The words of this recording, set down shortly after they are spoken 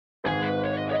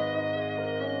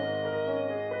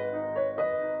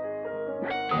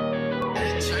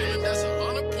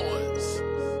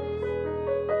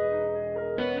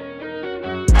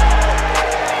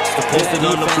Posted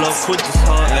on the block with this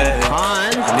heartache.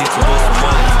 I need to go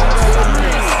somewhere.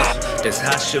 There's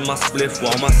hash in my spliff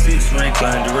while my seats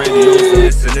recline. The radio's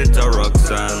listening to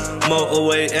Roxanne.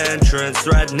 Motorway entrance,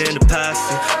 riding in the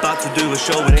passing. About to do a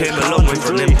show, we came a long way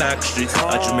from them back streets.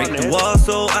 I just make the wall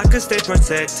so I can stay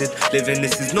protected. Living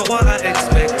this is not what I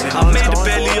expected. I made a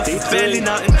belly off of barely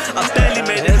nothing. I barely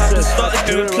made it happen, started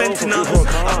doing plenty numbers.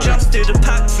 I just did a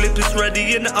pack flip, it's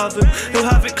ready in the oven. You'll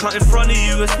have it cut in front of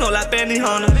you, it's not like Benny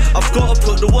Hanna. I've got to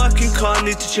put the work in, car, I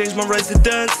need to change my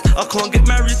residence. I can't get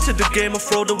married to the game, I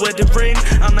throw the wedding ring.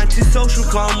 I'm antisocial,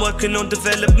 car, I'm working on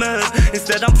development.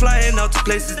 Instead I'm flying out to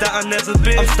places that I've never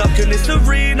been. I'm stuck in this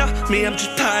arena, me I'm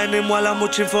just patterning while I'm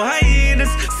watching for hyenas.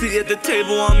 Sit at the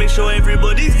table, I'll make sure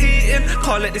everybody's eating.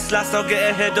 Can't let this last, I'll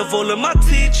get ahead of all of my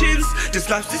teachings. This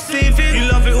life's deceiving,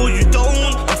 you love it or you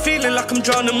don't. I'm feeling like I'm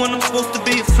drowning when I'm supposed to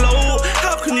be afloat.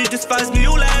 How can you despise me,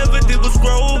 all I ever did was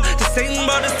grow. The same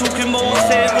brothers talking more,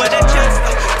 say it with their chest.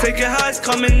 Take it high, it's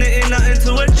coming in nothing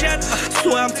to a jet.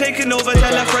 Swear I'm taking over,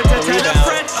 tell a friend to tell a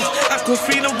friend.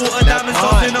 Aquafina, water, diamonds,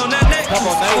 something on her neck.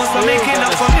 Once I'm making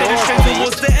up, I'm heading straight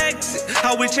towards the exit.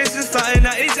 How we chasing something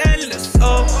that is endless.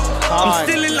 Oh, I'm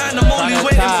still in line, I'm only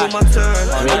waiting for my turn.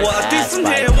 But what I do from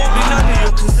here won't be none of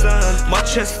your concern. My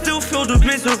chest still filled with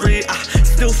misery. I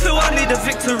still feel I need a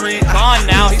victory. Come on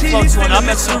now, he fucks one up,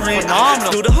 that's phenomenal.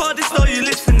 Still the hardest, are you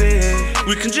listening?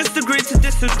 We can just agree to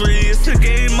disagree. It's a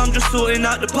game, I'm just sorting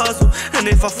out the puzzle. And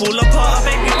if I fall apart, I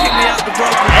beg you pick me out the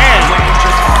broken.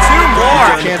 Two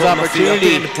more. Chance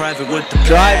opportunity.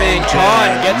 Driving,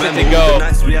 Con gets it to go.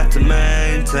 Nights we had to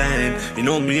maintain. You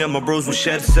know me and my bros, we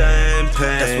share the same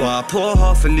pain. That's why I pour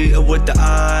half a liter with the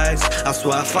ice. That's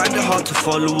why I find it hard to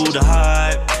follow all the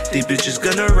hype. These bitches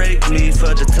gonna rake me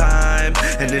for the time,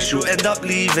 and then she'll end up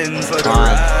leaving for the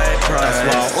right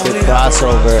price. Good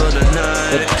crossover.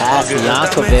 Good pass,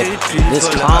 Yankovic. This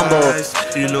combo.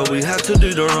 You know we had to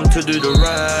do the wrong to do the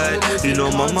right. You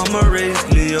know my mama raised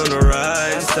me on the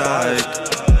right side.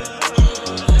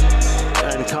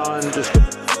 And Khan just...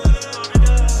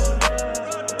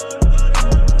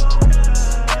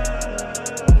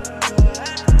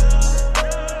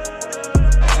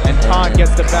 And Con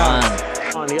gets the bounce.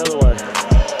 On the other way.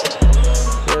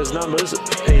 There's numbers.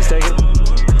 He's taken.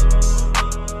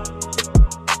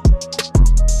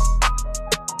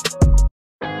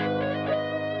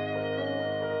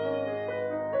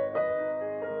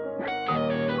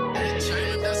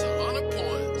 That's 100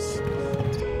 points.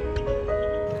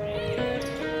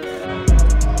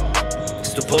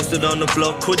 Still posted on the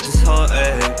block with this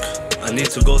heartache. I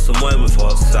need to go somewhere with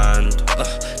hot sand.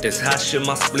 There's hash in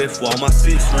my spliff while my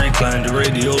seats recline. The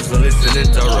radio's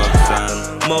listening to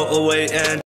Roxanne. Motorway and